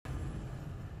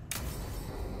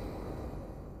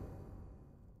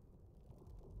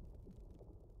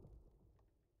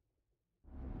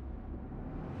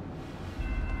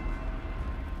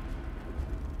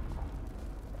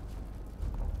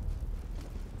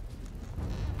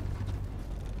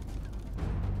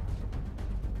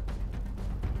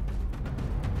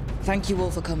Thank you all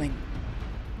for coming.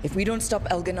 If we don't stop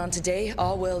Elganon today,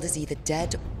 our world is either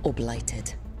dead or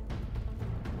blighted.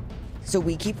 So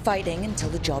we keep fighting until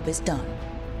the job is done.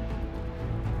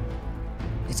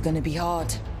 It's gonna be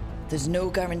hard. There's no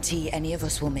guarantee any of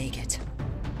us will make it.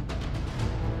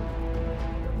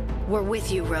 We're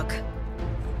with you, Rook.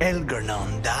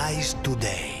 Elganon dies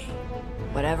today.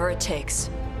 Whatever it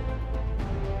takes.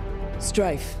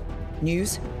 Strife,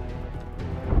 news?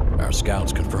 Our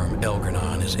scouts confirm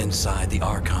Elganon is inside the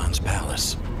Archon's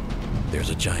palace. There's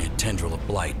a giant tendril of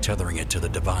blight tethering it to the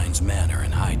Divine's manor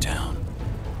in Hightown.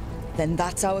 Then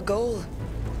that's our goal.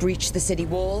 Breach the city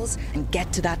walls and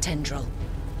get to that tendril.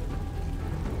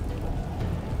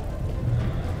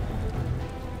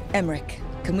 Emmerich,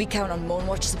 can we count on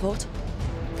Moonwatch support?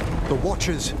 The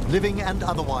Watchers, living and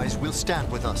otherwise, will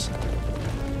stand with us.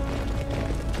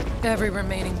 Every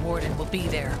remaining Warden will be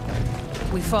there.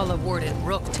 We follow Warden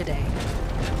Rook today.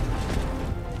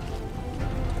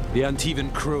 The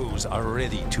Antivan Crows are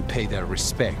ready to pay their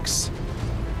respects.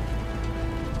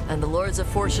 And the Lords of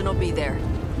Fortune will be there.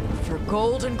 For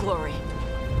gold and glory.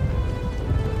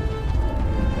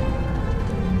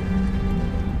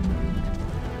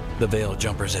 The Veil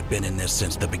Jumpers have been in this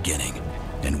since the beginning,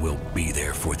 and will be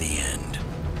there for the end.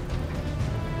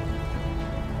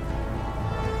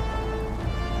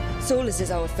 Solus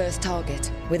is our first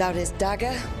target. Without his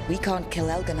dagger, we can't kill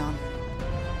Elganon.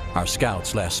 Our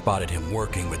scouts last spotted him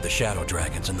working with the Shadow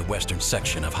Dragons in the western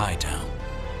section of Hightown.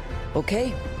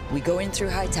 Okay, we go in through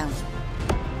Hightown.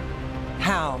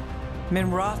 How?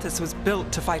 Minrathus was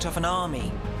built to fight off an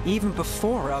army, even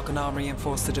before Elganon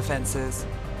reinforced the defenses.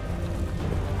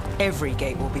 Every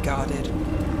gate will be guarded.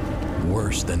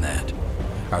 Worse than that.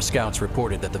 Our scouts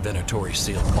reported that the Venatori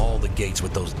sealed all the gates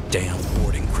with those damn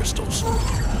warding crystals.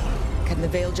 Can the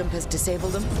Veil Jumpers disable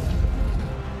them?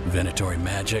 Venatori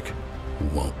magic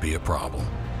won't be a problem.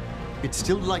 It's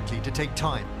still likely to take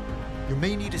time. You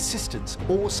may need assistance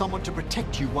or someone to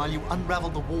protect you while you unravel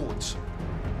the wards.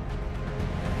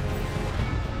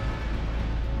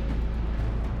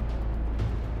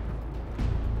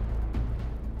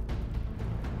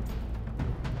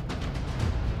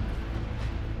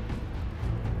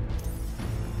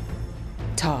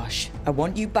 Tarsh, I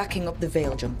want you backing up the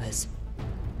Veil Jumpers.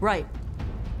 Right.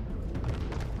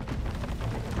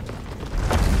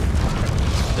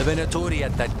 The Venatori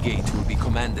at that gate will be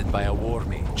commanded by a war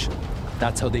mage.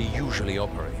 That's how they usually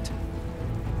operate.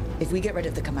 If we get rid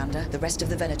of the commander, the rest of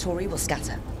the Venatori will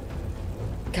scatter.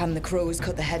 Can the crows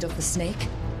cut the head off the snake?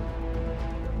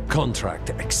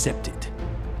 Contract accepted.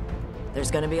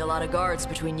 There's gonna be a lot of guards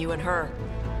between you and her.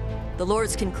 The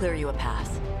Lords can clear you a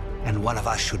path. And one of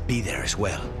us should be there as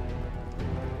well.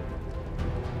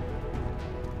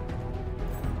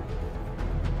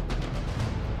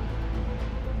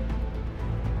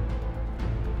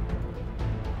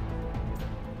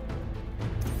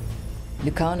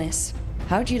 Lucanus,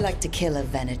 how'd you like to kill a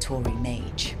Venatori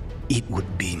mage? It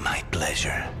would be my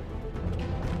pleasure.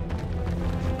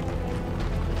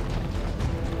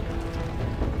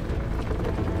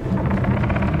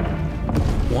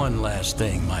 One last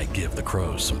thing might give the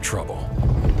crows some trouble.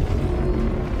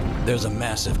 There's a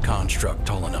massive construct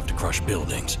tall enough to crush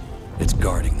buildings. It's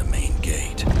guarding the main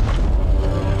gate.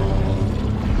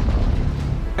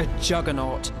 A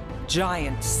juggernaut.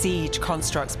 Giant siege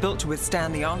constructs built to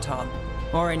withstand the Anton,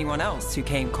 or anyone else who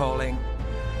came calling.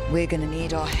 We're gonna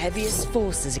need our heaviest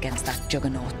forces against that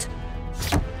juggernaut.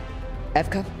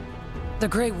 Evka? The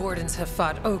Grey Wardens have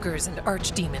fought ogres and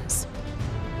archdemons.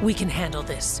 We can handle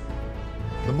this.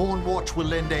 The Morn Watch will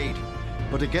lend aid,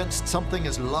 but against something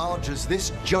as large as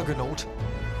this juggernaut,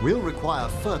 we'll require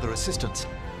further assistance.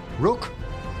 Rook?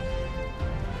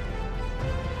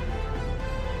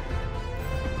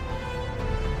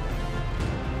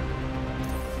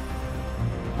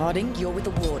 Harding, you're with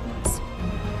the Wardens.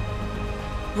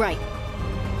 Right.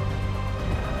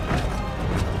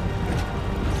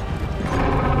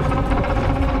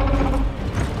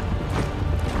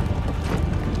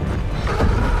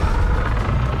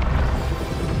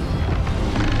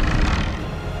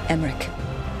 Emmerich.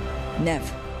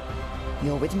 Nev,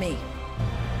 you're with me.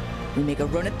 We make a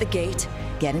run at the gate,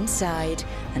 get inside,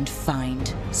 and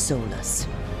find Solus.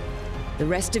 The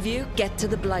rest of you, get to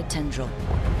the Blight Tendril.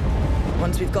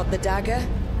 Once we've got the dagger,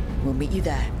 we'll meet you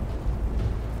there.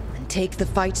 And take the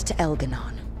fight to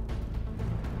Elganon.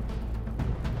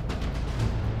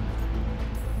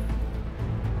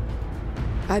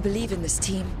 I believe in this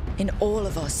team, in all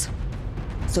of us.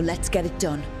 So let's get it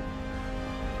done.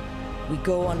 We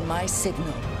go on my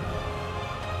signal.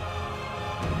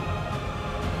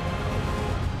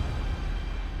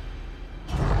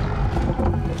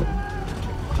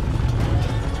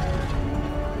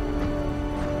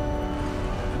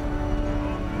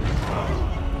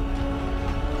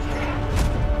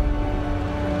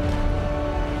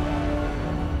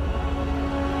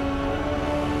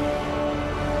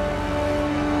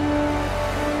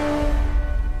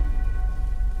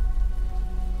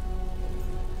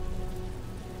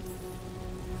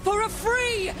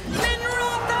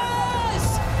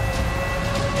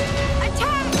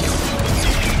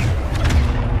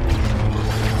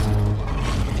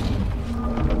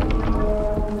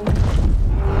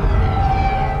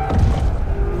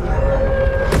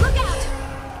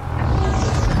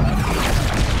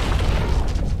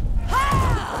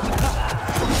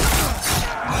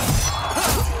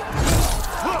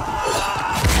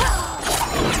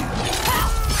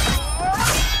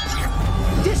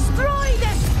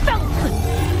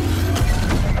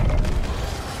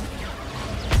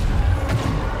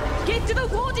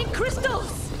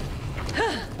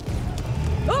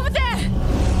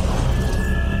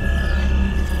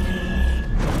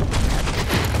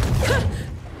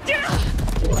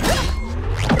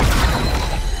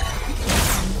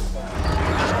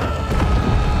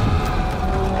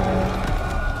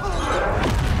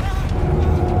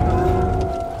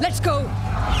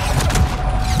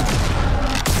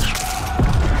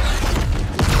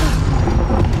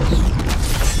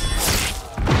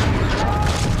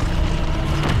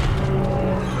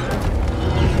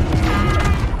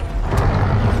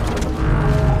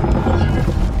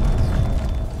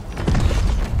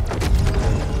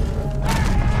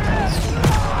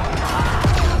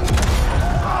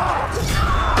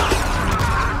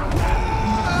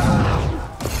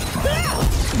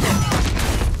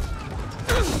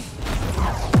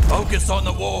 on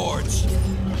the wards!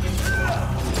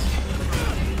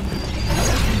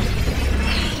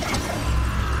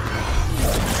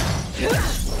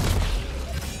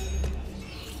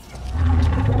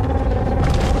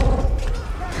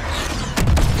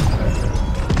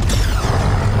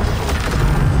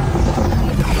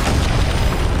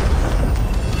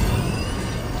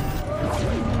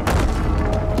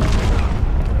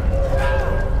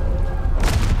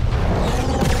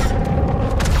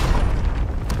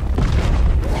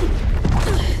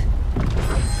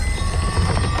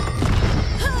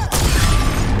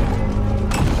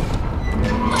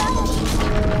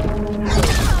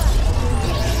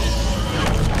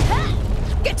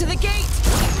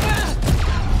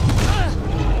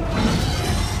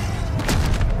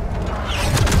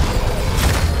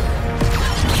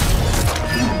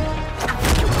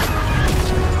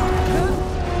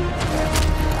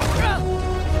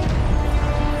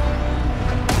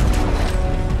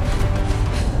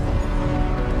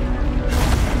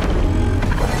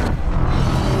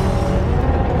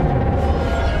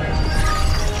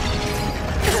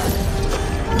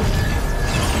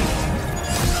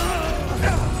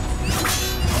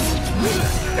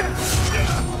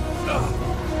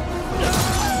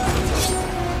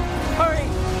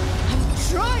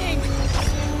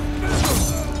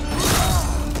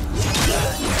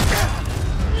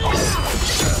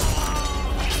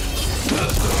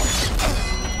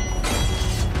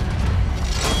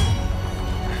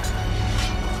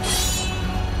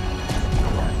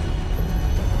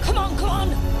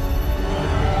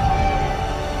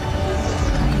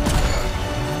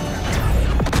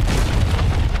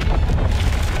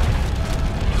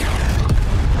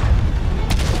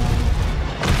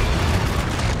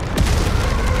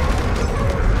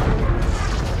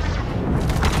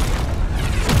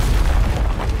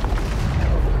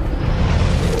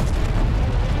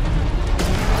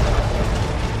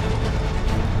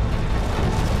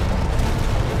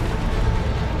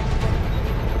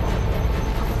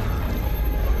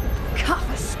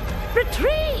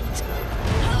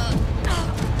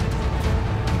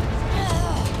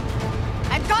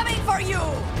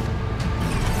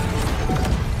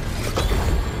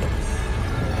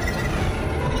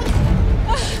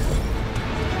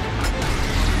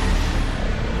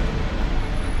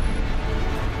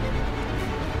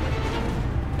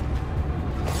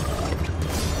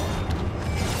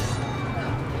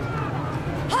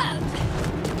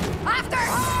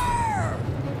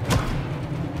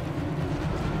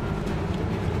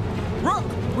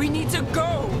 We need to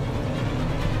go!